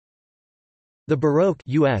The Baroque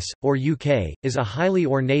US, or UK, is a highly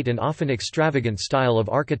ornate and often extravagant style of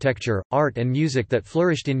architecture, art and music that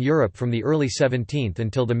flourished in Europe from the early 17th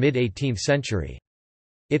until the mid-18th century.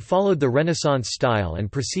 It followed the Renaissance style and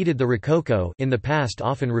preceded the Rococo, in the past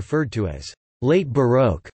often referred to as late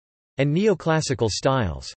Baroque, and neoclassical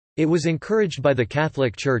styles. It was encouraged by the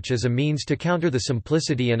Catholic Church as a means to counter the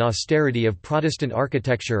simplicity and austerity of Protestant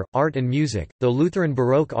architecture, art and music, though Lutheran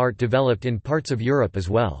Baroque art developed in parts of Europe as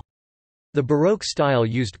well. The Baroque style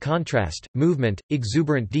used contrast, movement,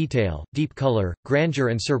 exuberant detail, deep color, grandeur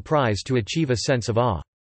and surprise to achieve a sense of awe.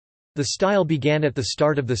 The style began at the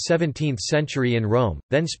start of the 17th century in Rome,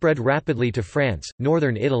 then spread rapidly to France,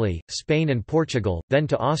 northern Italy, Spain and Portugal, then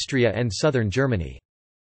to Austria and southern Germany.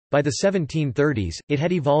 By the 1730s, it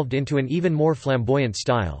had evolved into an even more flamboyant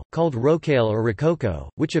style, called rocaille or rococo,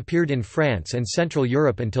 which appeared in France and Central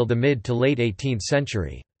Europe until the mid to late 18th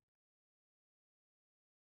century.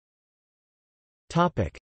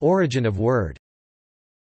 Origin of word.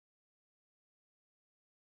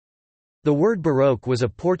 The word baroque was a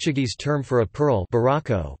Portuguese term for a pearl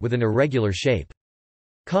with an irregular shape.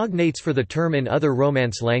 Cognates for the term in other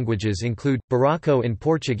Romance languages include, barroco in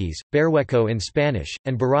Portuguese, berrueco in Spanish,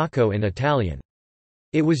 and barocco in Italian.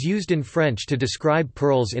 It was used in French to describe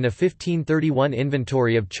pearls in a 1531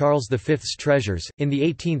 inventory of Charles V's treasures. In the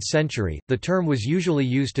 18th century, the term was usually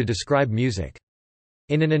used to describe music.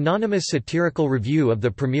 In an anonymous satirical review of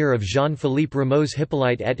the premiere of Jean-Philippe Rameau's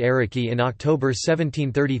Hippolyte et Erice in October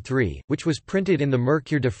 1733, which was printed in the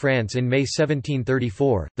Mercure de France in May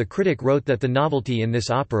 1734, the critic wrote that the novelty in this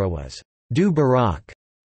opera was «du baroque»,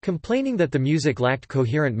 complaining that the music lacked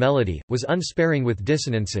coherent melody, was unsparing with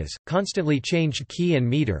dissonances, constantly changed key and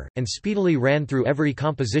meter, and speedily ran through every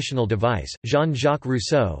compositional device. Jean-Jacques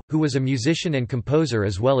Rousseau, who was a musician and composer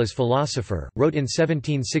as well as philosopher, wrote in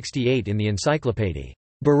 1768 in the Encyclopédie,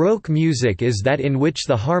 "Baroque music is that in which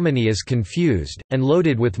the harmony is confused, and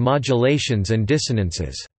loaded with modulations and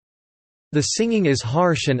dissonances. The singing is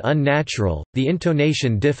harsh and unnatural, the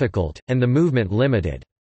intonation difficult, and the movement limited.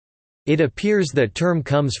 It appears that term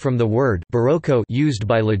comes from the word barocco used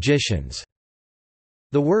by logicians."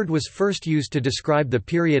 The word was first used to describe the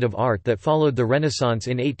period of art that followed the Renaissance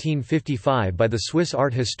in 1855 by the Swiss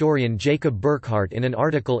art historian Jacob Burckhardt in an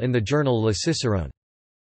article in the journal Le Cicerone.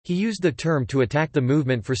 He used the term to attack the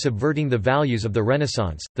movement for subverting the values of the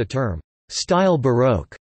Renaissance. The term style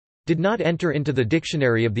baroque did not enter into the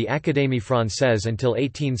dictionary of the Académie Française until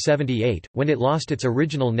 1878, when it lost its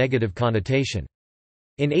original negative connotation.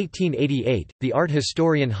 In 1888, the art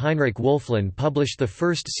historian Heinrich Wölfflin published the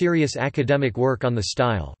first serious academic work on the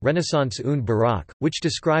style, Renaissance und Baroque, which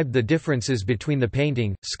described the differences between the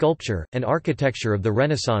painting, sculpture, and architecture of the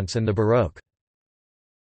Renaissance and the Baroque.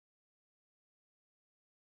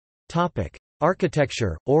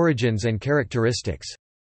 Architecture, origins and characteristics.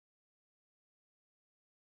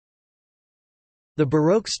 The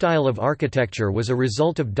Baroque style of architecture was a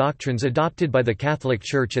result of doctrines adopted by the Catholic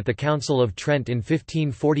Church at the Council of Trent in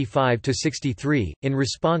 1545–63, in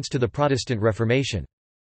response to the Protestant Reformation.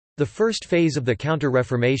 The first phase of the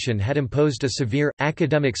Counter-Reformation had imposed a severe,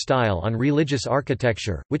 academic style on religious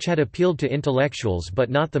architecture, which had appealed to intellectuals but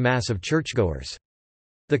not the mass of churchgoers.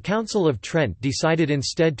 The Council of Trent decided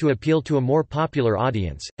instead to appeal to a more popular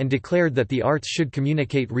audience, and declared that the arts should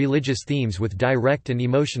communicate religious themes with direct and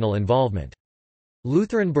emotional involvement.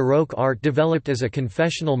 Lutheran Baroque art developed as a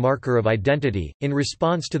confessional marker of identity. In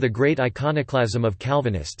response to the great iconoclasm of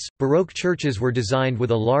Calvinists, Baroque churches were designed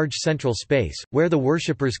with a large central space, where the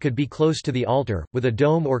worshippers could be close to the altar, with a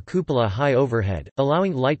dome or cupola high overhead,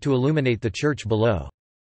 allowing light to illuminate the church below.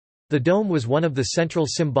 The dome was one of the central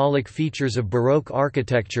symbolic features of Baroque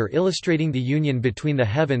architecture, illustrating the union between the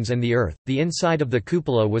heavens and the earth. The inside of the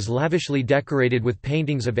cupola was lavishly decorated with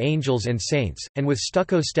paintings of angels and saints, and with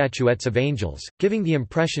stucco statuettes of angels, giving the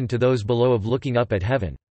impression to those below of looking up at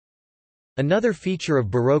heaven. Another feature of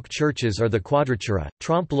Baroque churches are the quadratura,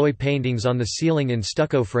 trompe-l'œil paintings on the ceiling in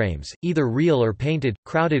stucco frames, either real or painted,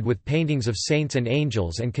 crowded with paintings of saints and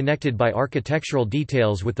angels and connected by architectural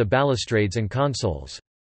details with the balustrades and consoles.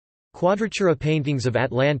 Quadratura paintings of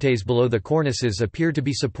Atlantes below the cornices appear to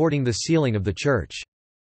be supporting the ceiling of the church.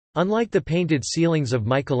 Unlike the painted ceilings of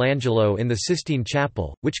Michelangelo in the Sistine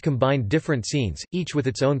Chapel, which combined different scenes, each with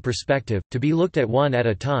its own perspective, to be looked at one at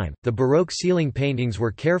a time, the Baroque ceiling paintings were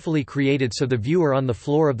carefully created so the viewer on the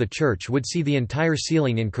floor of the church would see the entire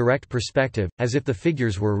ceiling in correct perspective, as if the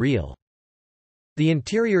figures were real. The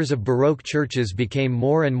interiors of Baroque churches became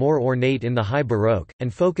more and more ornate in the High Baroque,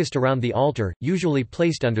 and focused around the altar, usually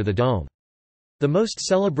placed under the dome. The most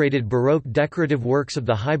celebrated Baroque decorative works of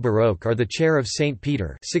the High Baroque are the Chair of St.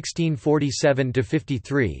 Peter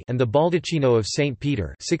 (1647–53) and the Baldacchino of St.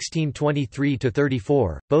 Peter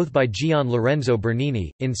 (1623–34), both by Gian Lorenzo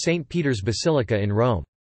Bernini, in St. Peter's Basilica in Rome.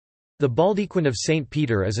 The Baldaquin of St.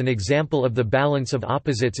 Peter is an example of the balance of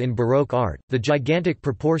opposites in Baroque art, the gigantic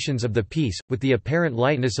proportions of the piece, with the apparent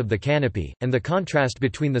lightness of the canopy, and the contrast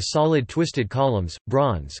between the solid twisted columns,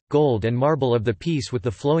 bronze, gold and marble of the piece with the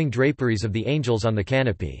flowing draperies of the angels on the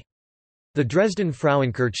canopy. The Dresden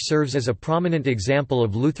Frauenkirche serves as a prominent example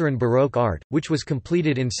of Lutheran Baroque art, which was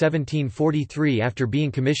completed in 1743 after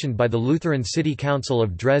being commissioned by the Lutheran City Council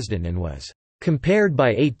of Dresden and was compared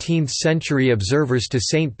by 18th-century observers to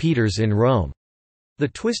St. Peter's in Rome. The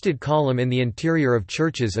twisted column in the interior of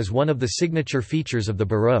churches is one of the signature features of the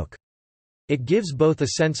Baroque. It gives both a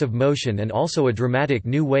sense of motion and also a dramatic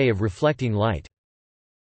new way of reflecting light.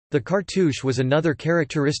 The cartouche was another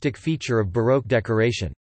characteristic feature of Baroque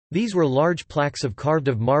decoration. These were large plaques of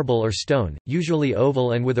carved marble or stone, usually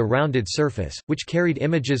oval and with a rounded surface, which carried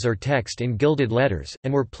images or text in gilded letters,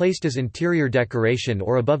 and were placed as interior decoration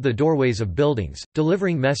or above the doorways of buildings,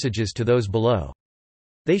 delivering messages to those below.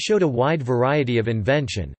 They showed a wide variety of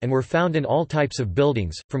invention, and were found in all types of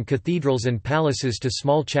buildings, from cathedrals and palaces to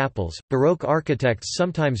small chapels. Baroque architects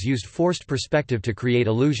sometimes used forced perspective to create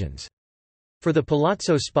illusions. For the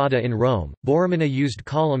Palazzo Spada in Rome, Borromini used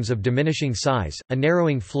columns of diminishing size, a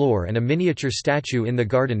narrowing floor and a miniature statue in the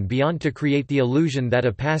garden beyond to create the illusion that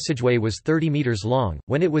a passageway was 30 meters long,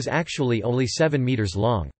 when it was actually only 7 meters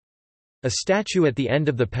long. A statue at the end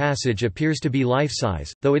of the passage appears to be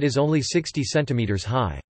life-size, though it is only 60 centimeters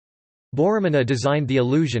high. Borromini designed the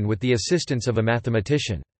illusion with the assistance of a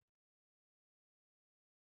mathematician.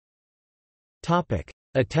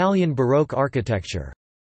 Italian Baroque architecture.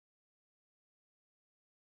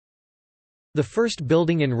 The first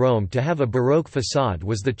building in Rome to have a Baroque façade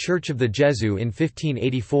was the Church of the Gesù in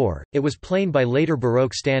 1584. It was plain by later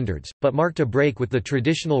Baroque standards, but marked a break with the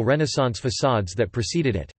traditional Renaissance façades that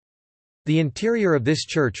preceded it. The interior of this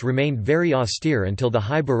church remained very austere until the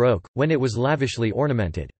High Baroque, when it was lavishly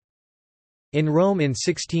ornamented. In Rome in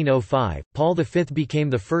 1605, Paul V became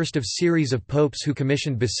the first of series of popes who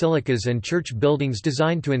commissioned basilicas and church buildings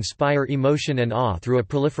designed to inspire emotion and awe through a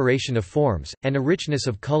proliferation of forms, and a richness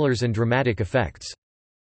of colors and dramatic effects.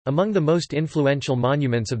 Among the most influential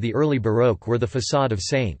monuments of the early Baroque were the façade of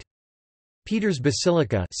St. Peter's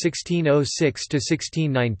Basilica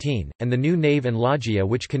 1606–1619, and the new nave and loggia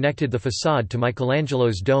which connected the façade to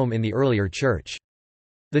Michelangelo's dome in the earlier church.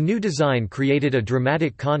 The new design created a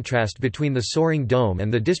dramatic contrast between the soaring dome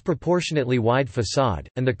and the disproportionately wide façade,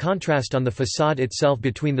 and the contrast on the façade itself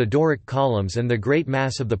between the Doric columns and the great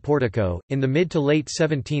mass of the portico. In the mid to late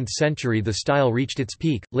 17th century, the style reached its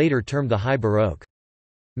peak, later termed the High Baroque.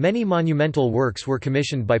 Many monumental works were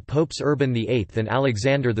commissioned by Popes Urban VIII and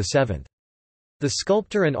Alexander VII. The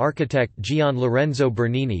sculptor and architect Gian Lorenzo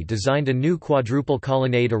Bernini designed a new quadruple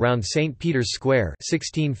colonnade around St. Peter's Square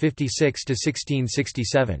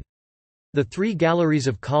 1656–1667. The three galleries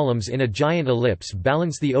of columns in a giant ellipse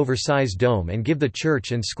balance the oversized dome and give the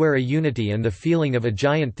church and square a unity and the feeling of a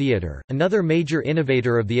giant theatre. Another major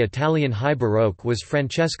innovator of the Italian High Baroque was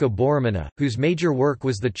Francesco Borromini, whose major work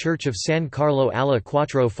was the Church of San Carlo alla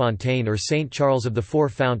Quattro Fontane or St. Charles of the Four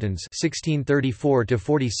Fountains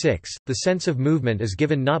 1634–46. The sense of movement is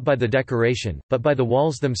given not by the decoration, but by the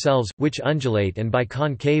walls themselves, which undulate, and by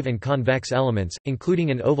concave and convex elements,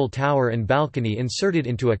 including an oval tower and balcony inserted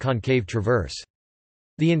into a concave traverse.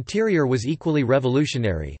 The interior was equally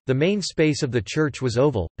revolutionary. The main space of the church was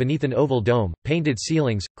oval, beneath an oval dome. Painted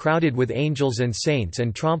ceilings, crowded with angels and saints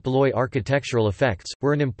and trompe-l'oeil architectural effects,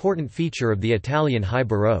 were an important feature of the Italian High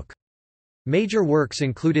Baroque. Major works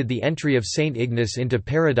included the entry of Saint Ignace into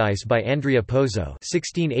Paradise by Andrea Pozzo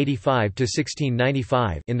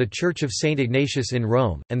 (1685–1695) in the Church of Saint Ignatius in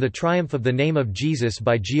Rome, and the Triumph of the Name of Jesus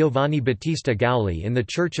by Giovanni Battista Gauli in the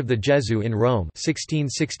Church of the Gesù in Rome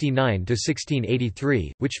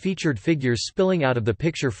 (1669–1683), which featured figures spilling out of the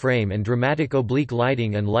picture frame and dramatic oblique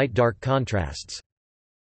lighting and light-dark contrasts.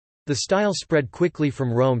 The style spread quickly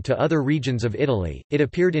from Rome to other regions of Italy. It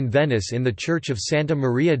appeared in Venice in the Church of Santa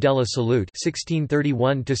Maria della Salute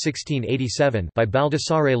 (1631–1687) by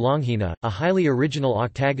Baldassare Longhina, a highly original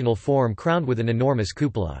octagonal form crowned with an enormous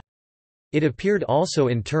cupola. It appeared also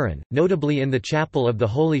in Turin, notably in the Chapel of the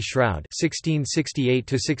Holy Shroud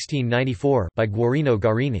 (1668–1694) by Guarino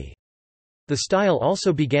Guarini. The style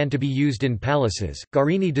also began to be used in palaces.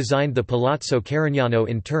 Guarini designed the Palazzo Carignano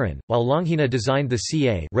in Turin, while Longhina designed the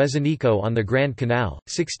Ca' Resinico on the Grand Canal,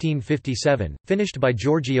 1657, finished by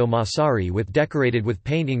Giorgio Massari decorated with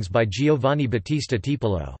paintings by Giovanni Battista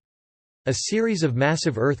Tiepolo. A series of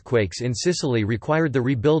massive earthquakes in Sicily required the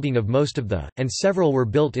rebuilding of most of the, and several were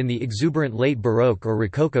built in the exuberant late Baroque or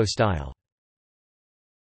Rococo style.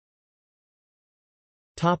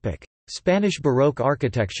 Spanish Baroque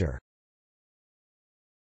architecture.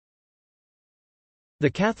 The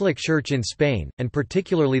Catholic Church in Spain, and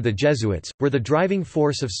particularly the Jesuits, were the driving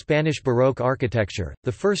force of Spanish Baroque architecture.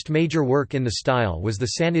 The first major work in the style was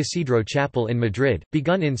the San Isidro Chapel in Madrid,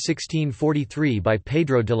 begun in 1643 by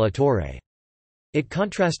Pedro de la Torre. It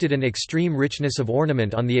contrasted an extreme richness of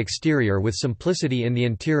ornament on the exterior with simplicity in the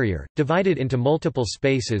interior, divided into multiple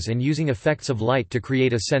spaces and using effects of light to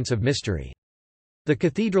create a sense of mystery. The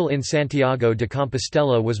cathedral in Santiago de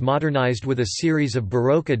Compostela was modernized with a series of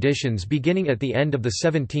Baroque additions beginning at the end of the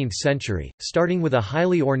 17th century, starting with a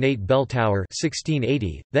highly ornate bell tower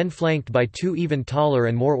 1680, then flanked by two even taller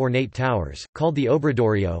and more ornate towers, called the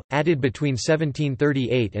Obradorio, added between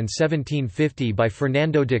 1738 and 1750 by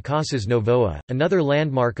Fernando de Casas Novoa. Another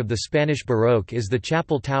landmark of the Spanish Baroque is the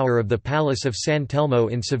chapel tower of the Palace of San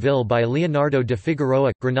Telmo in Seville by Leonardo de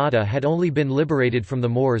Figueroa. Granada had only been liberated from the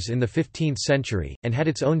Moors in the 15th century, and had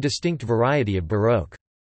its own distinct variety of Baroque.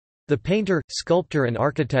 The painter, sculptor and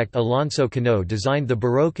architect Alonso Cano designed the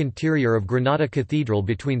Baroque interior of Granada Cathedral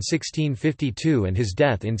between 1652 and his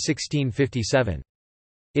death in 1657.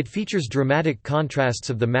 It features dramatic contrasts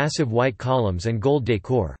of the massive white columns and gold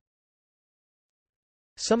decor.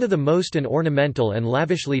 Some of the most ornamental and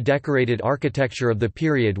lavishly decorated architecture of the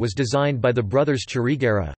period was designed by the brothers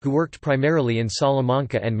Churriguera, who worked primarily in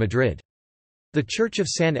Salamanca and Madrid. The Church of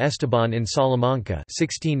San Esteban in Salamanca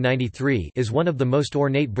 1693 is one of the most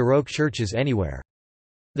ornate Baroque churches anywhere.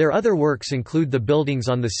 Their other works include the buildings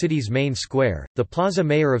on the city's main square, the Plaza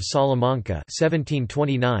Mayor of Salamanca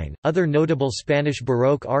 1729. Other notable Spanish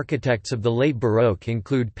Baroque architects of the late Baroque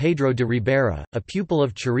include Pedro de Ribera, a pupil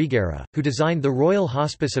of Churriguera, who designed the Royal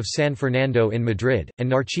Hospice of San Fernando in Madrid, and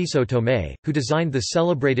Narciso Tomé, who designed the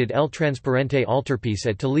celebrated El Transparente altarpiece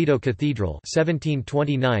at Toledo Cathedral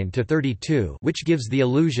 1729–32, which gives the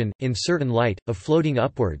illusion, in certain light, of floating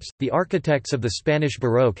upwards. The architects of the Spanish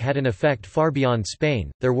Baroque had an effect far beyond Spain.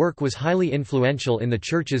 Their work was highly influential in the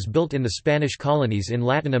churches built in the Spanish colonies in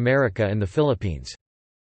Latin America and the Philippines.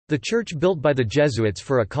 The church built by the Jesuits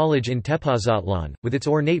for a college in Tepozatlan, with its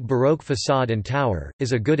ornate Baroque facade and tower,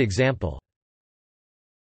 is a good example.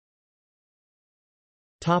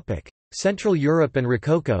 Central Europe and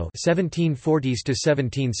Rococo 1740s to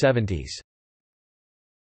 1770s.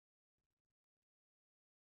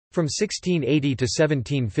 From 1680 to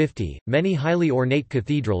 1750, many highly ornate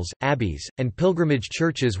cathedrals, abbeys, and pilgrimage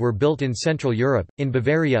churches were built in Central Europe, in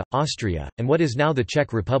Bavaria, Austria, and what is now the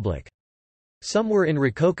Czech Republic. Some were in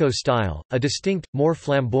Rococo style, a distinct, more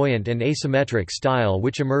flamboyant and asymmetric style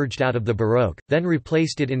which emerged out of the Baroque, then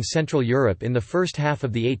replaced it in Central Europe in the first half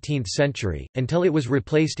of the 18th century, until it was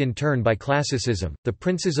replaced in turn by Classicism. The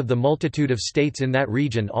princes of the multitude of states in that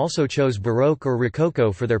region also chose Baroque or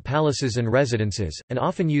Rococo for their palaces and residences, and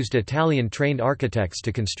often used Italian-trained architects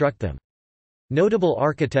to construct them. Notable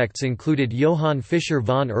architects included Johann Fischer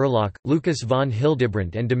von Erlach, Lucas von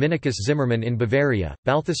Hildebrandt and Dominicus Zimmermann in Bavaria,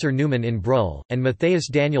 Balthasar Neumann in Brühl, and Matthias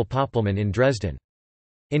Daniel Popelmann in Dresden.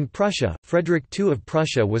 In Prussia, Frederick II of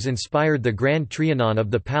Prussia was inspired the Grand Trianon of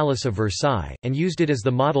the Palace of Versailles, and used it as the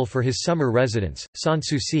model for his summer residence,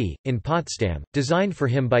 Sanssouci, in Potsdam, designed for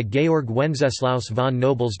him by Georg Wenceslaus von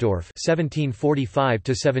Knobelsdorff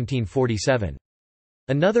 (1745–1747).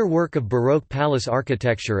 Another work of Baroque palace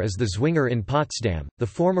architecture is the Zwinger in Potsdam, the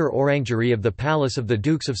former orangery of the Palace of the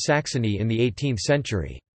Dukes of Saxony in the 18th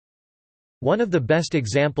century. One of the best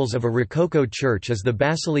examples of a Rococo church is the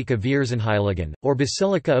Basilika Viersenheiligen, or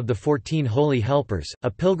Basilica of the 14 Holy Helpers,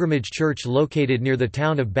 a pilgrimage church located near the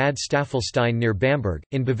town of Bad Staffelstein near Bamberg,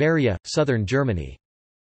 in Bavaria, southern Germany.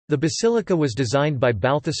 The basilica was designed by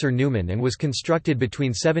Balthasar Neumann and was constructed between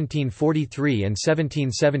 1743 and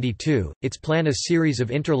 1772, its plan a series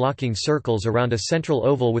of interlocking circles around a central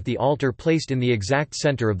oval with the altar placed in the exact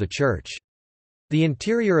center of the church. The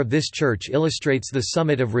interior of this church illustrates the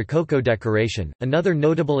summit of Rococo decoration. Another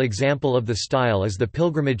notable example of the style is the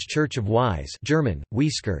Pilgrimage Church of Wies, German,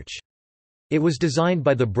 Wieskirche. It was designed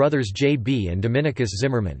by the brothers J.B. and Dominicus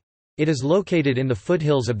Zimmermann. It is located in the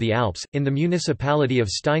foothills of the Alps, in the municipality of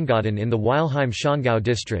Steingaden in the Weilheim-Schongau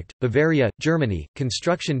district, Bavaria, Germany.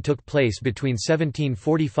 Construction took place between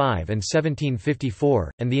 1745 and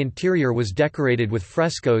 1754, and the interior was decorated with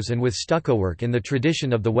frescoes and with stuccowork in the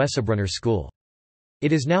tradition of the Wessebrunner school.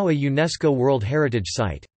 It is now a UNESCO World Heritage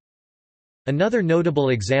Site. Another notable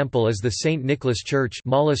example is the St. Nicholas Church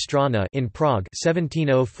in Prague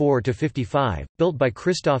 1704–55, built by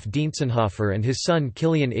Christoph Dientzenhofer and his son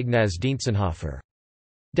Kilian Ignaz Dientzenhofer.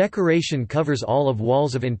 Decoration covers all of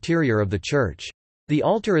walls of interior of the church. The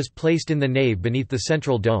altar is placed in the nave beneath the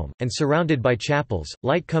central dome, and surrounded by chapels.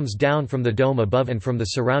 Light comes down from the dome above and from the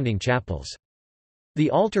surrounding chapels. The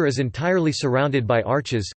altar is entirely surrounded by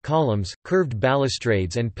arches, columns, curved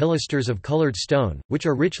balustrades and pilasters of colored stone, which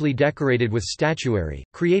are richly decorated with statuary,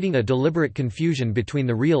 creating a deliberate confusion between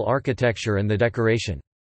the real architecture and the decoration.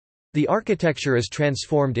 The architecture is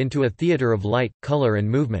transformed into a theater of light, color and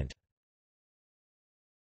movement.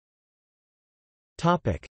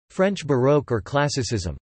 French Baroque or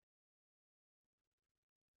Classicism.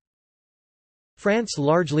 France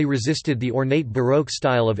largely resisted the ornate Baroque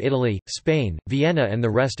style of Italy, Spain, Vienna and the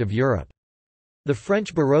rest of Europe. The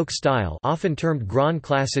French Baroque style, often termed Grand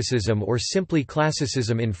Classicism or simply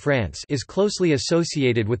Classicism in France, is closely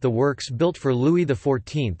associated with the works built for Louis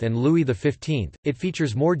XIV and Louis XV. It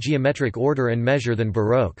features more geometric order and measure than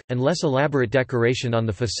Baroque, and less elaborate decoration on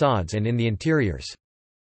the facades and in the interiors.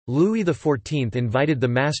 Louis XIV invited the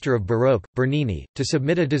master of Baroque, Bernini, to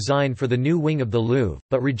submit a design for the new wing of the Louvre,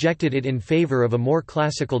 but rejected it in favor of a more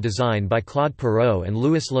classical design by Claude Perrault and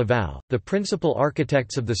Louis Laval. The principal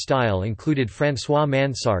architects of the style included François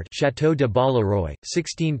Mansart, Château de Balleroy,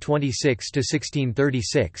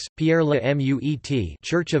 1626–1636; Pierre Le Muet,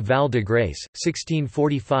 Church of Val de Grace,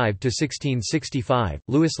 1645–1665;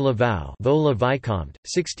 Louis Laval, Vaux-le-Vicomte,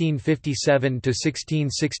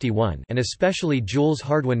 1657–1661, and especially Jules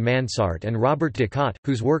Hardouin Mansart and Robert Ducat,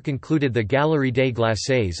 whose work included the Galerie des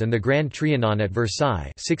Glaces and the Grand Trianon at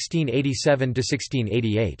Versailles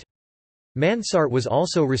 1687–1688. Mansart was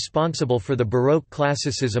also responsible for the Baroque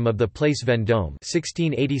classicism of the Place Vendôme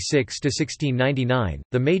 1686–1699.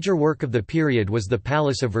 The major work of the period was the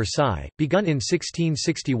Palace of Versailles, begun in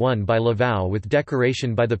 1661 by Laval with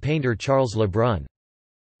decoration by the painter Charles Le Brun.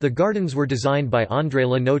 The gardens were designed by André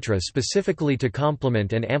Le Notre specifically to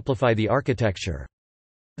complement and amplify the architecture.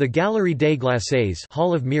 The Galerie des Glaces,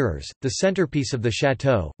 Hall of Mirrors, the centerpiece of the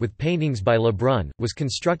château, with paintings by Le Brun, was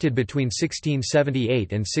constructed between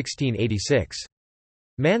 1678 and 1686.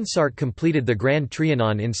 Mansart completed the Grand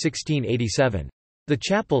Trianon in 1687. The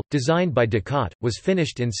chapel, designed by Ducat, was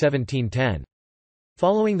finished in 1710.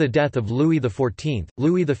 Following the death of Louis XIV,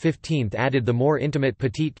 Louis XV added the more intimate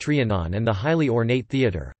Petit Trianon and the highly ornate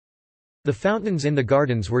theatre. The fountains in the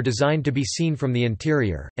gardens were designed to be seen from the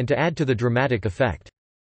interior, and to add to the dramatic effect.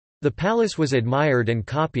 The palace was admired and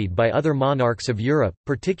copied by other monarchs of Europe,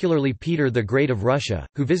 particularly Peter the Great of Russia,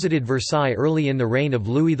 who visited Versailles early in the reign of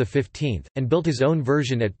Louis XV, and built his own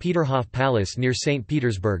version at Peterhof Palace near St.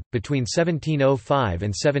 Petersburg, between 1705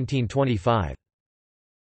 and 1725.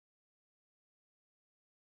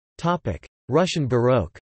 Russian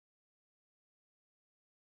Baroque.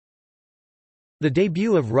 The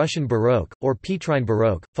debut of Russian Baroque, or Petrine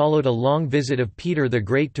Baroque, followed a long visit of Peter the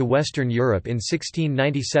Great to Western Europe in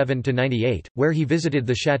 1697–98, where he visited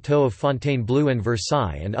the Châteaux of Fontainebleau and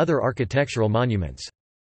Versailles and other architectural monuments.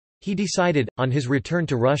 He decided, on his return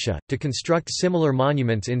to Russia, to construct similar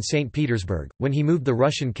monuments in St. Petersburg, when he moved the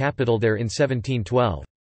Russian capital there in 1712.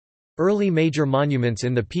 Early major monuments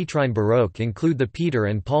in the Petrine Baroque include the Peter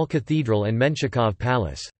and Paul Cathedral and Menshikov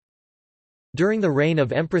Palace. During the reign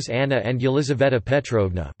of Empress Anna and Yelizaveta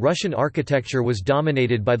Petrovna, Russian architecture was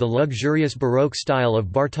dominated by the luxurious Baroque style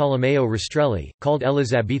of Bartolomeo Rastrelli, called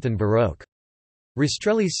Elizabethan Baroque.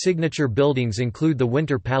 Rastrelli's signature buildings include the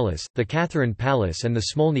Winter Palace, the Catherine Palace and the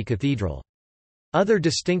Smolny Cathedral. Other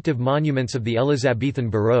distinctive monuments of the Elizabethan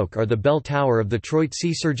Baroque are the bell tower of the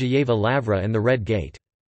Troitsi Sergeyeva Lavra and the Red Gate.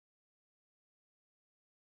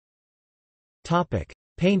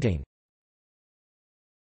 Painting.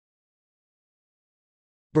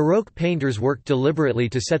 Baroque painters worked deliberately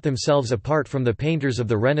to set themselves apart from the painters of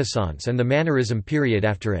the Renaissance and the Mannerism period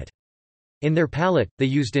after it. In their palette, they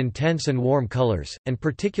used intense and warm colors, and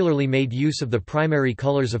particularly made use of the primary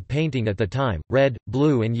colors of painting at the time, red,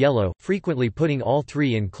 blue and yellow, frequently putting all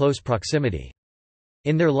three in close proximity.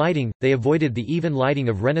 In their lighting, they avoided the even lighting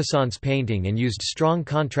of Renaissance painting and used strong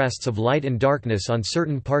contrasts of light and darkness on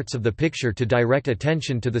certain parts of the picture to direct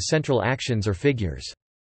attention to the central actions or figures.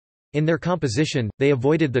 In their composition, they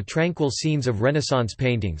avoided the tranquil scenes of Renaissance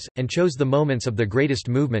paintings, and chose the moments of the greatest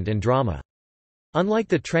movement and drama. Unlike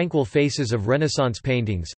the tranquil faces of Renaissance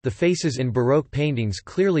paintings, the faces in Baroque paintings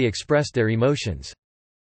clearly expressed their emotions.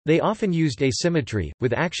 They often used asymmetry,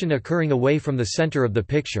 with action occurring away from the center of the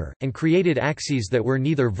picture, and created axes that were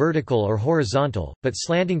neither vertical or horizontal, but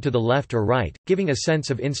slanting to the left or right, giving a sense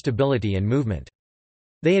of instability and movement.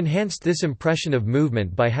 They enhanced this impression of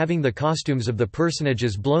movement by having the costumes of the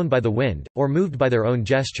personages blown by the wind, or moved by their own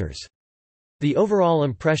gestures. The overall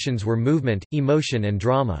impressions were movement, emotion and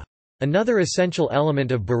drama. Another essential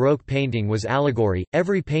element of Baroque painting was allegory.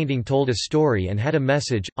 Every painting told a story and had a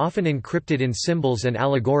message, often encrypted in symbols and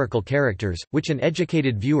allegorical characters, which an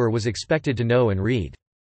educated viewer was expected to know and read.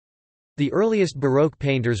 The earliest Baroque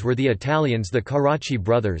painters were the Italians, the Carracci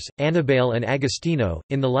brothers, Annibale and Agostino,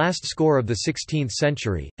 in the last score of the 16th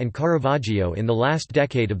century, and Caravaggio in the last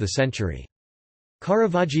decade of the century.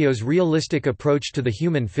 Caravaggio's realistic approach to the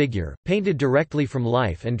human figure, painted directly from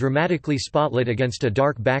life and dramatically spotlit against a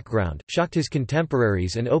dark background, shocked his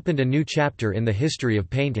contemporaries and opened a new chapter in the history of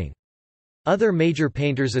painting. Other major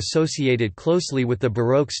painters associated closely with the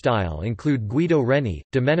Baroque style include Guido Reni,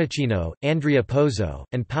 Domenichino, Andrea Pozzo,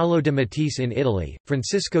 and Paolo de Matisse in Italy,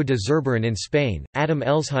 Francisco de Zurbaran in Spain, Adam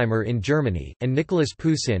Elsheimer in Germany, and Nicolas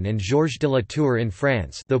Poussin and Georges de Latour in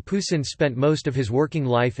France. Though Poussin spent most of his working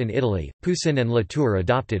life in Italy, Poussin and Latour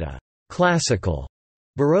adopted a classical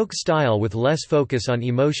Baroque style with less focus on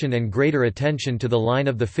emotion and greater attention to the line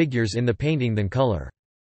of the figures in the painting than color.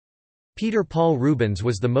 Peter Paul Rubens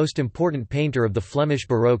was the most important painter of the Flemish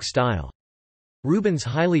Baroque style. Rubens'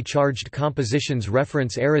 highly charged compositions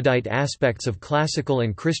reference erudite aspects of classical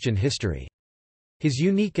and Christian history. His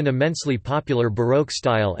unique and immensely popular Baroque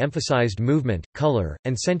style emphasized movement, color,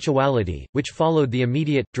 and sensuality, which followed the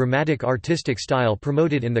immediate, dramatic artistic style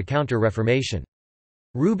promoted in the Counter-Reformation.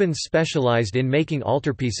 Rubens specialized in making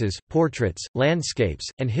altarpieces, portraits, landscapes,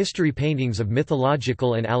 and history paintings of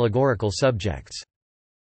mythological and allegorical subjects.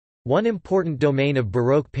 One important domain of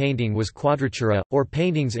Baroque painting was quadratura, or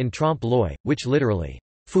paintings in trompe-l'œil, which literally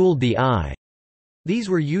fooled the eye. These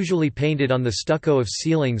were usually painted on the stucco of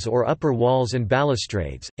ceilings or upper walls and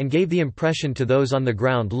balustrades, and gave the impression to those on the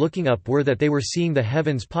ground looking upward that they were seeing the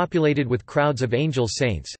heavens populated with crowds of angel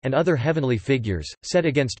saints, and other heavenly figures, set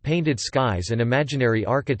against painted skies and imaginary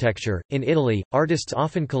architecture. In Italy, artists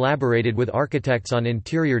often collaborated with architects on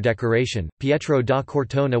interior decoration. Pietro da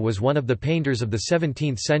Cortona was one of the painters of the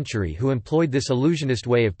 17th century who employed this illusionist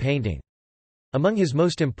way of painting. Among his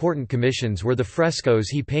most important commissions were the frescoes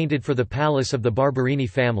he painted for the palace of the Barberini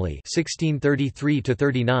family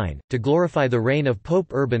 1633–39, to glorify the reign of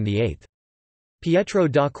Pope Urban VIII. Pietro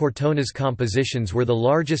da Cortona's compositions were the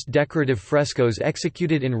largest decorative frescoes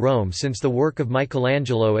executed in Rome since the work of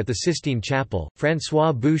Michelangelo at the Sistine Chapel.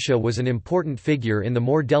 François Boucher was an important figure in the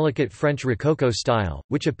more delicate French Rococo style,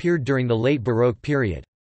 which appeared during the late Baroque period.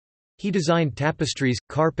 He designed tapestries,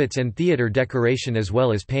 carpets and theatre decoration as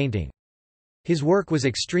well as painting. His work was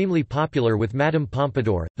extremely popular with Madame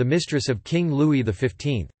Pompadour, the mistress of King Louis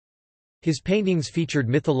XV. His paintings featured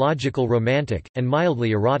mythological, romantic, and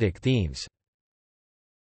mildly erotic themes.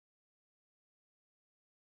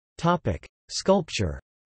 Sculpture.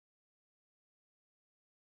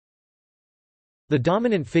 The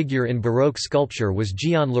dominant figure in Baroque sculpture was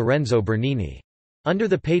Gian Lorenzo Bernini. Under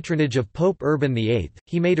the patronage of Pope Urban VIII,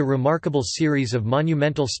 he made a remarkable series of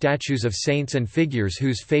monumental statues of saints and figures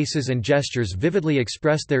whose faces and gestures vividly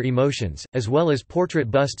expressed their emotions, as well as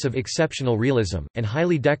portrait busts of exceptional realism, and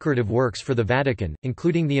highly decorative works for the Vatican,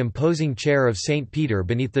 including the imposing chair of St. Peter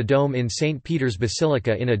beneath the dome in St. Peter's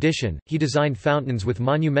Basilica. In addition, he designed fountains with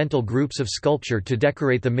monumental groups of sculpture to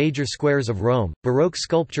decorate the major squares of Rome. Baroque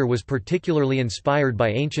sculpture was particularly inspired by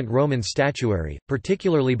ancient Roman statuary,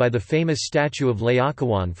 particularly by the famous statue of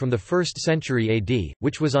Laocoon from the 1st century AD,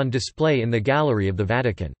 which was on display in the gallery of the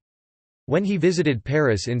Vatican. When he visited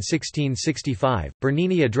Paris in 1665,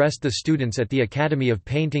 Bernini addressed the students at the Academy of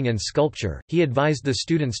Painting and Sculpture. He advised the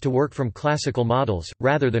students to work from classical models,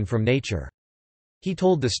 rather than from nature. He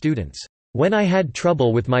told the students, "When I had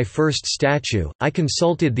trouble with my first statue, I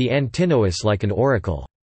consulted the Antinous like an oracle."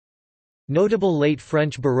 Notable late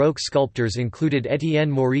French Baroque sculptors included Étienne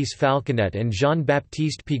Maurice Falconet and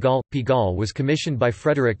Jean-Baptiste Pigalle. Pigalle was commissioned by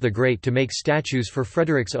Frederick the Great to make statues for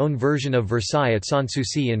Frederick's own version of Versailles at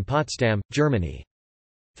Sanssouci in Potsdam, Germany.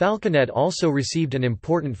 Falconet also received an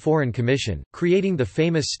important foreign commission, creating the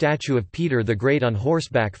famous statue of Peter the Great on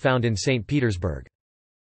horseback found in St. Petersburg.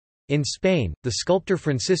 In Spain, the sculptor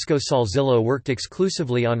Francisco Salzillo worked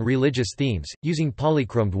exclusively on religious themes, using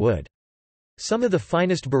polychromed wood. Some of the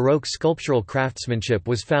finest Baroque sculptural craftsmanship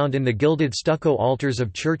was found in the gilded stucco altars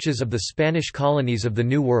of churches of the Spanish colonies of the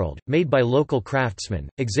New World, made by local craftsmen.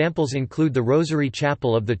 Examples include the Rosary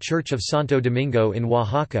Chapel of the Church of Santo Domingo in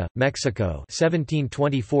Oaxaca, Mexico,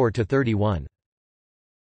 1724–31.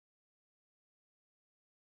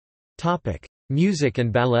 Topic: Music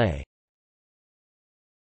and ballet.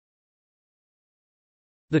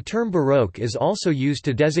 The term Baroque is also used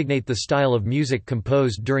to designate the style of music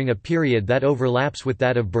composed during a period that overlaps with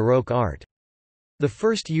that of Baroque art. The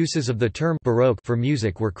first uses of the term Baroque for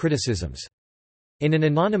music were criticisms. In an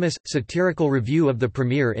anonymous, satirical review of the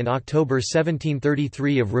premiere in October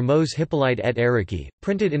 1733 of Rameau's Hippolyte et Érechie,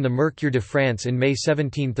 printed in the Mercure de France in May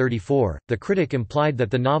 1734, the critic implied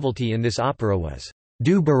that the novelty in this opera was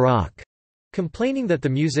 «du baroque», complaining that the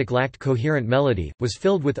music lacked coherent melody, was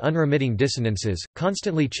filled with unremitting dissonances,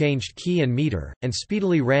 constantly changed key and meter, and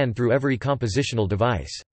speedily ran through every compositional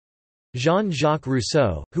device. Jean-Jacques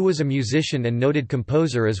Rousseau, who was a musician and noted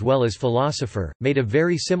composer as well as philosopher, made a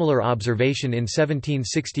very similar observation in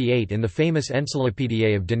 1768 in the famous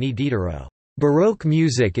Encyclopédie of Denis Diderot. Baroque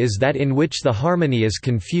music is that in which the harmony is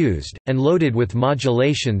confused, and loaded with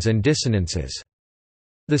modulations and dissonances.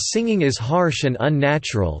 The singing is harsh and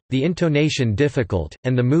unnatural, the intonation difficult,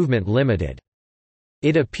 and the movement limited.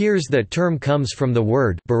 It appears that term comes from the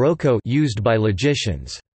word barocco used by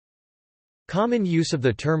logicians. Common use of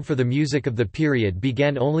the term for the music of the period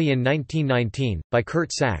began only in 1919, by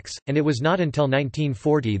Kurt Sachs, and it was not until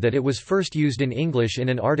 1940 that it was first used in English in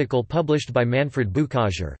an article published by Manfred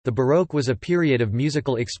Buchauser. The Baroque was a period of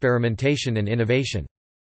musical experimentation and innovation.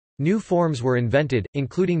 New forms were invented,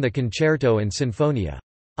 including the concerto and sinfonia.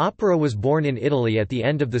 Opera was born in Italy at the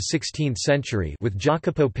end of the 16th century with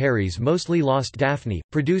Jacopo Peri's mostly lost Daphne,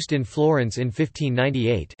 produced in Florence in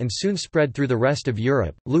 1598 and soon spread through the rest of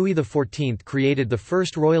Europe. Louis XIV created the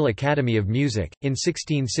first Royal Academy of Music. In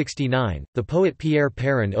 1669, the poet Pierre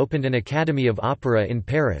Perrin opened an Academy of Opera in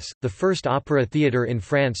Paris, the first opera theatre in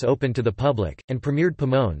France open to the public, and premiered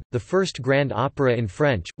Pomone, the first grand opera in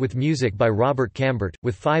French, with music by Robert Cambert,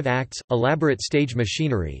 with 5 acts, elaborate stage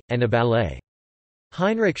machinery, and a ballet.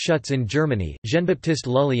 Heinrich Schütz in Germany, Jean-Baptiste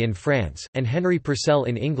Lully in France, and Henry Purcell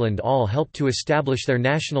in England all helped to establish their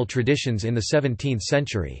national traditions in the 17th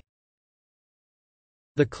century.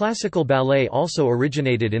 The classical ballet also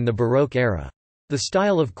originated in the Baroque era. The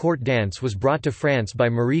style of court dance was brought to France by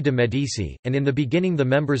Marie de Médicis, and in the beginning the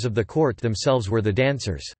members of the court themselves were the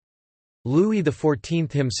dancers. Louis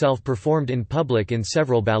XIV himself performed in public in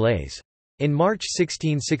several ballets. In March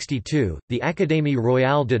 1662, the Académie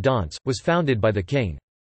royale de danse was founded by the king.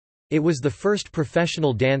 It was the first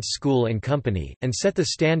professional dance school and company, and set the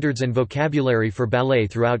standards and vocabulary for ballet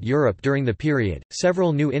throughout Europe during the period.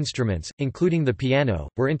 Several new instruments, including the piano,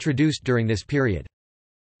 were introduced during this period.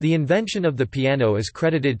 The invention of the piano is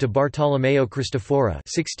credited to Bartolomeo Cristofori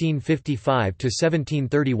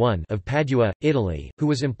 (1655–1731) of Padua, Italy, who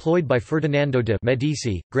was employed by Ferdinando de'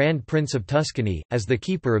 Medici, Grand Prince of Tuscany, as the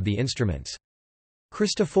keeper of the instruments.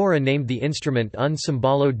 Cristofori named the instrument un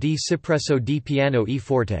cimbalo di cipresso di piano e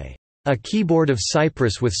forte, a keyboard of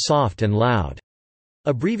cypress with soft and loud,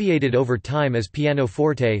 abbreviated over time as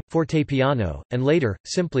pianoforte, fortepiano, and later,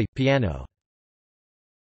 simply, piano.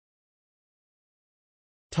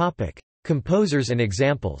 Composers and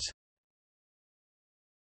examples.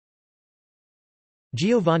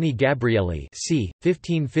 Giovanni Gabrieli c.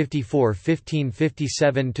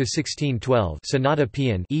 1554–1557–1612 Sonata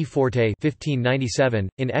Pian E forte 1597,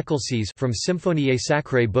 in Ecclesies from Symphonie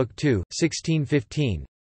Sacrée Book 2, 1615.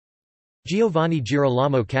 Giovanni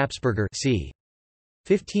Girolamo Capsberger c.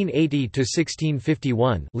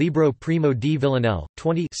 1580–1651 Libro Primo di Villanelle,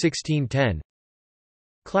 20 1610.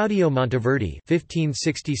 Claudio Monteverdi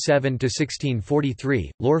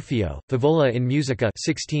 (1567–1643), L'Orfeo, Favola in Musica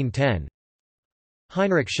 (1610).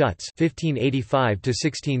 Heinrich Schütz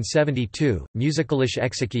 (1585–1672), Musikalische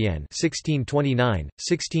Exequien (1629,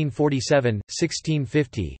 1647,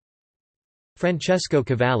 1650). Francesco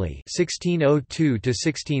Cavalli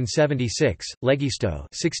 (1602–1676), Legisto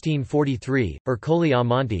 (1643), Ercole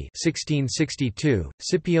Amonti (1662),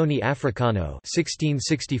 Scipione Africano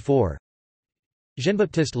 (1664).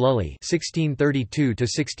 Jean-Baptiste Lully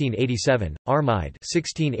 (1632–1687), Armide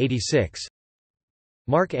 (1686).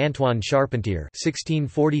 Marc-Antoine Charpentier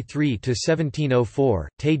 (1643–1704),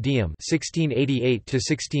 Te Deum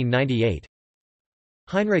 (1688–1698).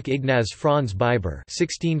 Heinrich Ignaz Franz Biber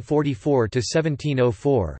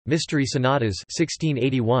 (1644–1704), Mystery Sonatas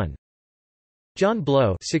 (1681). John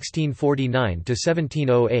Blow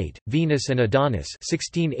 (1649–1708), Venus and Adonis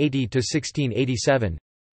 (1680–1687).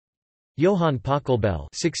 Johann Pachelbel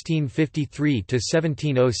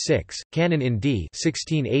 (1653–1706), Canon in D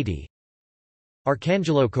 (1680).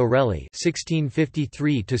 Arcangelo Corelli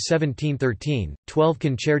 (1653–1713), 12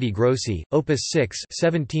 Concerti Grossi, Opus 6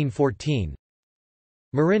 (1714).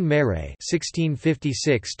 Marin Méré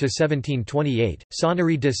 (1656–1728),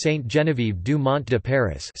 Sonnerie de Sainte-Geneviève du Mont de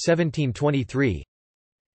Paris (1723).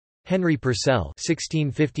 Henry Purcell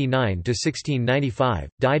 (1659–1695),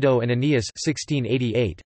 Dido and Aeneas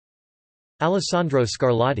 (1688). Alessandro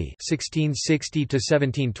Scarlatti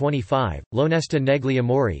 (1660–1725), L'Onesta negli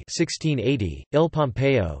Amori (1680), Il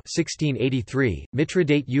Pompeo (1683),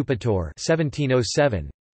 Mithridate Eupator (1707),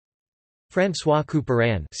 François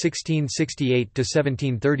Couperin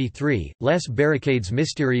 (1668–1733), Les Barricades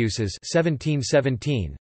Mystérieuses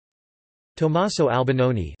 (1717), Tommaso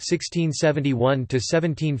Albinoni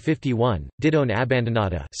 (1671–1751), Didone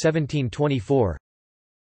Abbandonata (1724),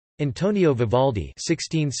 Antonio Vivaldi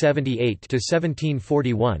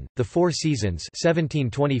 (1678–1741), The Four Seasons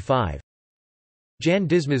 (1725), Jan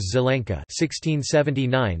Dismas Zelenka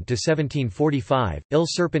 (1679–1745), Il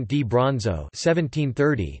Serpent di Bronzo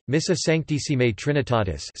 (1730), Missa Sanctissime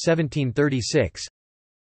Trinitatis (1736),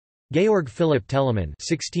 Georg Philipp Telemann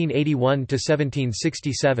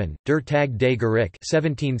 (1681–1767), Der Tag des Gericht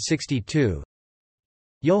 (1762),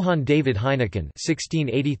 Johann David Heineken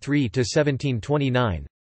 (1683–1729),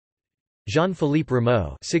 Jean-Philippe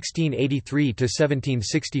Rameau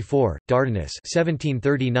 (1683–1764), Dardanus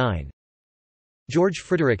 (1739), George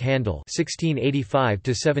Frederick Handel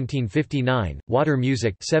 (1685–1759), Water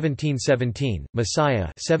Music (1717),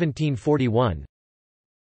 Messiah (1741),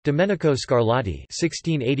 Domenico Scarlatti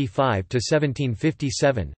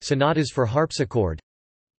 (1685–1757), Sonatas for harpsichord,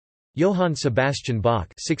 Johann Sebastian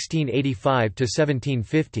Bach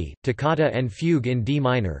 (1685–1750), Toccata and Fugue in D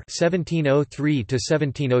minor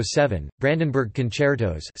 (1703–1707), Brandenburg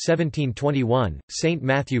Concertos (1721), Saint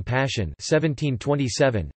Matthew Passion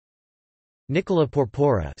 (1727), Nicola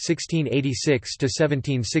Porpora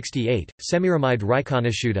 (1686–1768), Semiramide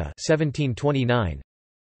Riconosciuta (1729),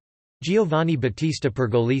 Giovanni Battista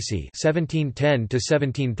Pergolesi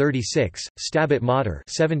 (1710–1736), Stabat Mater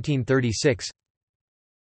 (1736).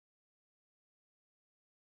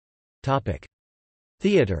 Topic: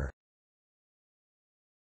 Theatre.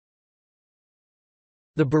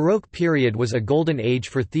 The Baroque period was a golden age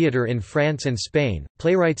for theatre in France and Spain.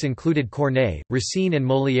 Playwrights included Corneille, Racine, and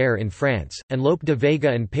Molière in France, and Lope de Vega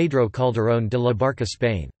and Pedro Calderón de la Barca,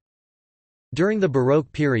 Spain. During the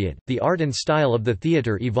Baroque period, the art and style of the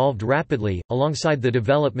theatre evolved rapidly, alongside the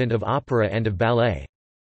development of opera and of ballet.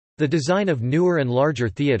 The design of newer and larger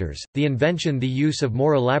theatres, the use of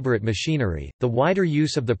more elaborate machinery, the wider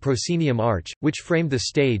use of the proscenium arch, which framed the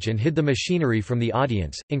stage and hid the machinery from the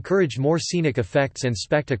audience, encouraged more scenic effects and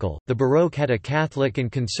spectacle. The Baroque had a Catholic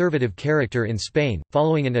and conservative character in Spain,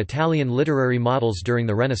 following an Italian literary models during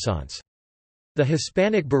the Renaissance. The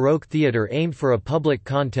Hispanic Baroque theatre aimed for a public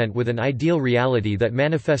content with an ideal reality that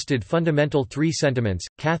manifested fundamental three sentiments: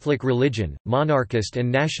 Catholic religion, monarchist and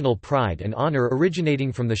national pride and honor,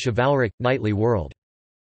 originating from the chivalric, knightly world.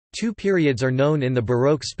 Two periods are known in the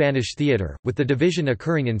Baroque Spanish theatre, with the division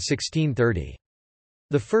occurring in 1630.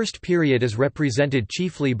 The first period is represented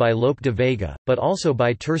chiefly by Lope de Vega, but also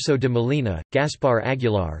by Tirso de Molina, Gaspar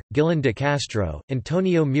Aguilar, Guillén de Castro,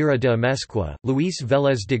 Antonio Mira de Amezcua, Luis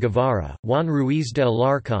Vélez de Guevara, Juan Ruiz de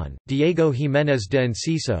Alarcón, Diego Jiménez de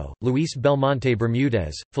Enciso, Luis Belmonte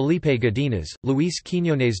Bermúdez, Felipe Godínez, Luis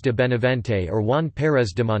Quiñones de Benavente or Juan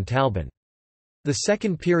Pérez de Montalbán. The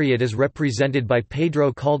second period is represented by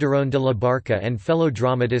Pedro Calderón de la Barca and fellow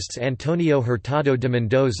dramatists Antonio Hurtado de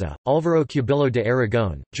Mendoza, Álvaro Cubillo de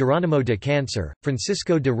Aragón, Jerónimo de Cáncer,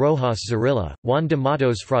 Francisco de Rojas Zorrilla, Juan de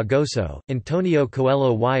Matos Fragoso, Antonio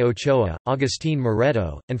Coelho y Ochoa, Agustín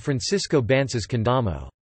Moreto, and Francisco Banzas Condamo.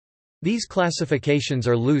 These classifications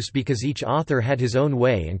are loose because each author had his own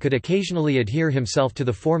way and could occasionally adhere himself to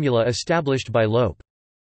the formula established by Lope.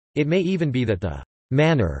 It may even be that the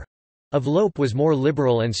manner of Lope was more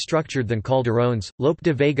liberal and structured than Calderón's. Lope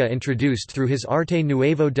de Vega introduced through his Arte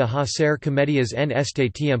Nuevo de hacer comedias en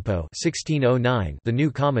este tiempo 1609 the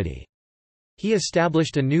new comedy. He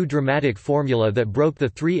established a new dramatic formula that broke the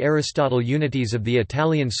three Aristotle unities of the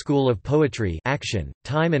Italian school of poetry: action,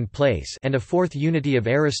 time and place, and a fourth unity of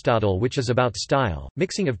Aristotle which is about style,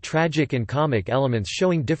 mixing of tragic and comic elements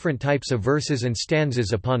showing different types of verses and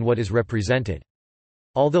stanzas upon what is represented.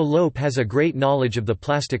 Although Lope has a great knowledge of the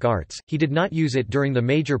plastic arts, he did not use it during the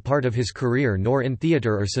major part of his career nor in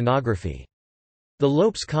theatre or scenography. The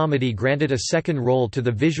Lope's comedy granted a second role to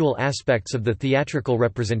the visual aspects of the theatrical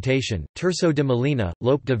representation. Tirso de Molina,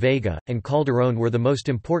 Lope de Vega, and Calderón were the most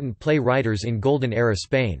important play writers in Golden Era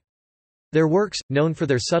Spain. Their works, known for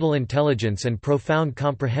their subtle intelligence and profound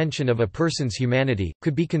comprehension of a person's humanity,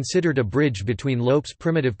 could be considered a bridge between Lope's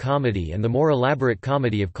primitive comedy and the more elaborate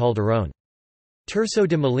comedy of Calderón. Tirso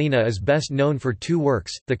de Molina is best known for two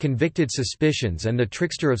works, The Convicted Suspicions and The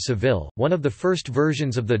Trickster of Seville, one of the first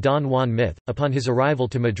versions of the Don Juan myth. Upon his arrival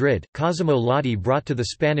to Madrid, Cosimo Lodi brought to the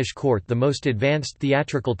Spanish court the most advanced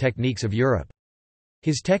theatrical techniques of Europe.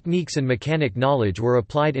 His techniques and mechanic knowledge were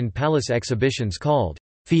applied in palace exhibitions called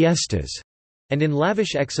fiestas, and in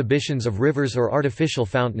lavish exhibitions of rivers or artificial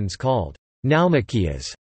fountains called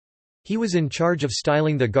naumachias. He was in charge of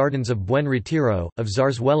styling the gardens of Buen Retiro, of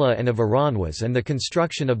Zarzuela and of Aranjuez and the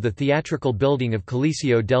construction of the theatrical building of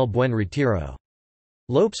Coliseo del Buen Retiro.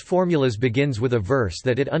 Lope's formulas begins with a verse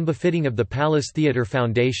that it unbefitting of the Palace Theatre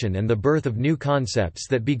Foundation and the birth of new concepts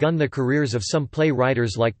that begun the careers of some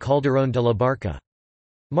play-writers like Calderón de la Barca.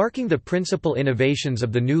 Marking the principal innovations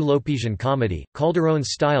of the new Lopesian comedy,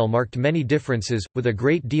 Calderón's style marked many differences, with a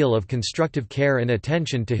great deal of constructive care and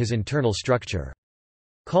attention to his internal structure.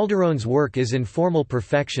 Calderón's work is in formal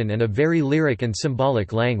perfection and a very lyric and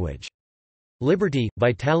symbolic language. Liberty,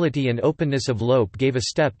 vitality and openness of Lope gave a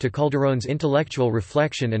step to Calderón's intellectual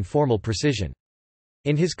reflection and formal precision.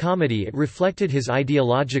 In his comedy it reflected his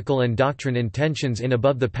ideological and doctrine intentions in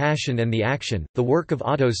Above the Passion and the Action. The work of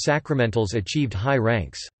Otto's Sacramentals achieved high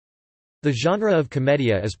ranks. The genre of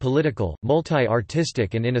commedia is political,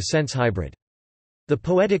 multi-artistic and in a sense hybrid. The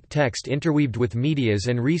poetic text interweaved with medias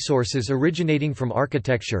and resources originating from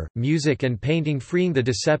architecture, music and painting, freeing the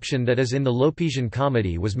deception that as in the Lopesian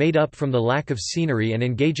comedy was made up from the lack of scenery and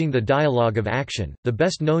engaging the dialogue of action. The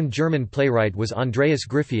best-known German playwright was Andreas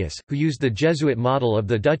Gryphius, who used the Jesuit model of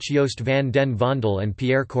the Dutch Joost van den Vondel and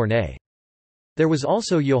Pierre Corneille. There was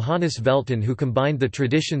also Johannes Velten, who combined the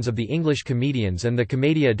traditions of the English comedians and the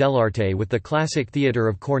Commedia dell'arte with the classic theatre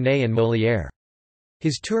of Corneille and Molière.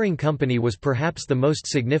 His touring company was perhaps the most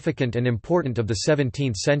significant and important of the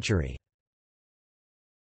 17th century.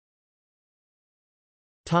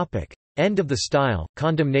 End of the style,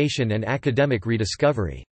 condemnation and academic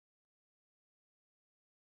rediscovery.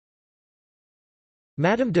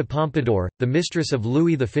 Madame de Pompadour, the mistress of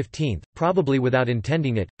Louis XV, probably without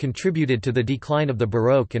intending it, contributed to the decline of the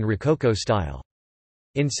Baroque and Rococo style.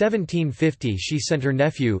 In 1750 she sent her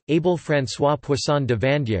nephew, Abel François Poisson de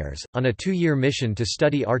Vandières, on a 2-year mission to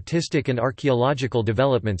study artistic and archaeological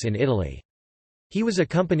developments in Italy. He was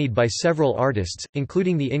accompanied by several artists,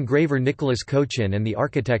 including the engraver Nicolas Cochin and the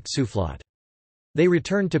architect Soufflot. They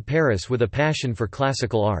returned to Paris with a passion for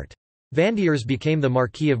classical art. Vandières became the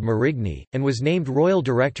Marquis of Marigny, and was named Royal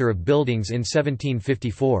Director of Buildings in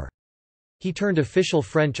 1754. He turned official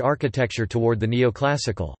French architecture toward the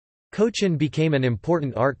neoclassical. Cochin became an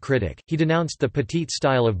important art critic. He denounced the petite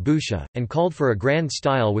style of Boucher, and called for a grand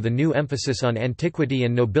style with a new emphasis on antiquity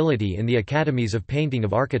and nobility in the academies of painting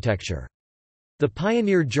of architecture. The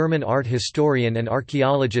pioneer German art historian and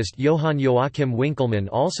archaeologist Johann Joachim Winckelmann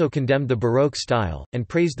also condemned the Baroque style, and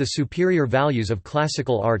praised the superior values of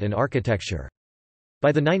classical art and architecture.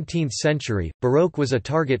 By the 19th century, Baroque was a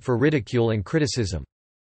target for ridicule and criticism.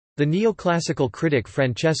 The neoclassical critic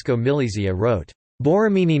Francesco Milizia wrote,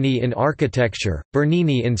 Borromini in architecture,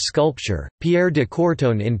 Bernini in sculpture, Pierre de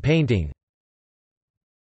Courton in painting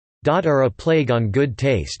are a plague on good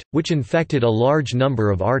taste, which infected a large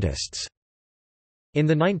number of artists. In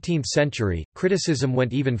the 19th century, criticism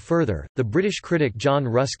went even further. The British critic John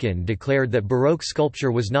Ruskin declared that Baroque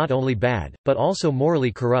sculpture was not only bad, but also morally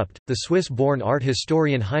corrupt. The Swiss-born art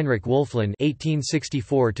historian Heinrich Wölfflin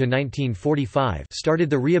 (1864–1945) started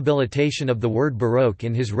the rehabilitation of the word Baroque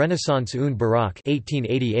in his Renaissance und Baroque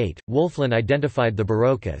 (1888). Wölfflin identified the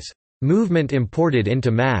Baroque as movement imported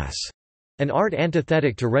into mass, an art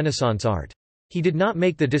antithetic to Renaissance art. He did not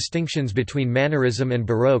make the distinctions between Mannerism and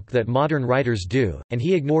Baroque that modern writers do, and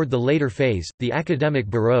he ignored the later phase, the academic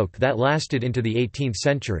Baroque that lasted into the 18th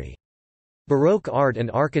century. Baroque art and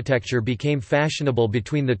architecture became fashionable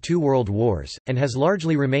between the two world wars, and has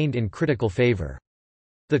largely remained in critical favor.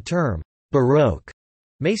 The term, Baroque,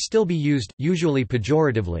 may still be used, usually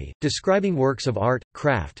pejoratively, describing works of art,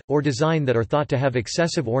 craft, or design that are thought to have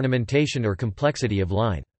excessive ornamentation or complexity of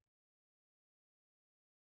line.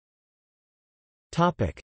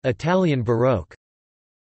 Italian Baroque.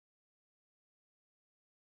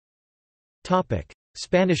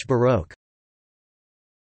 Spanish Baroque.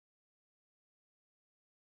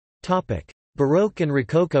 Baroque and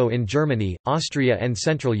Rococo in Germany, Austria and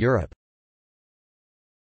Central Europe.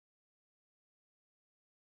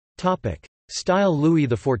 Style Louis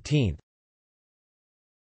XIV.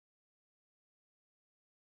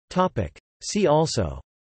 See also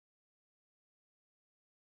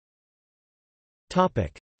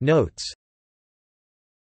Notes.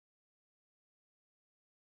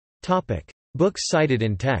 Books cited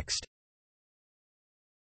in text.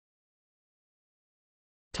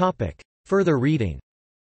 Further reading.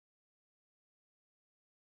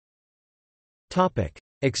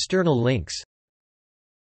 External links.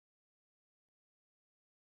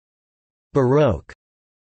 Baroque.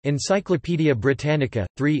 Encyclopædia Britannica,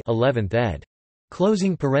 3 11th ed.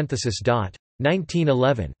 Closing parenthesis.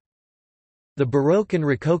 1911. The Baroque and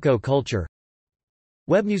Rococo Culture.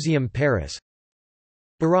 Webmuseum Paris.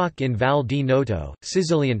 Baroque in Val di Noto,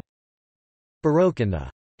 Sicilian. Baroque and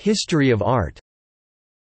the history of art.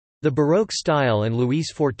 The Baroque style and Louis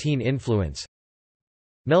XIV influence.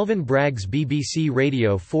 Melvyn Bragg's BBC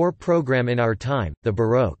Radio 4 programme In Our Time, The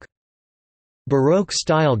Baroque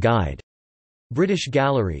Style Guide. British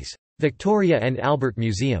Galleries. Victoria and Albert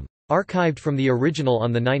Museum. Archived from the original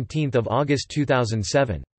on 19 August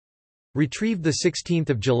 2007. Retrieved 16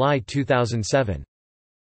 July 2007.